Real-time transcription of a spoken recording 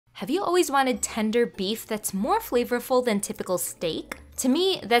Have you always wanted tender beef that's more flavorful than typical steak? To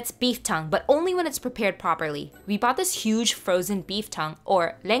me, that's beef tongue, but only when it's prepared properly. We bought this huge frozen beef tongue,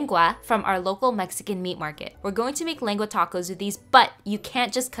 or lengua, from our local Mexican meat market. We're going to make lengua tacos with these, but you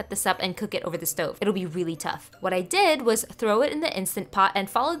can't just cut this up and cook it over the stove. It'll be really tough. What I did was throw it in the Instant Pot and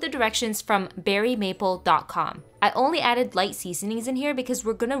follow the directions from berrymaple.com. I only added light seasonings in here because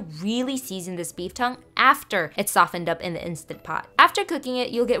we're gonna really season this beef tongue after it's softened up in the Instant Pot. After cooking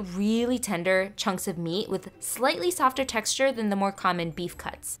it, you'll get really tender chunks of meat with slightly softer texture than the more common beef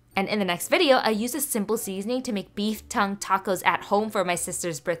cuts. And in the next video, I use a simple seasoning to make beef tongue tacos at home for my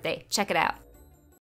sister's birthday. Check it out.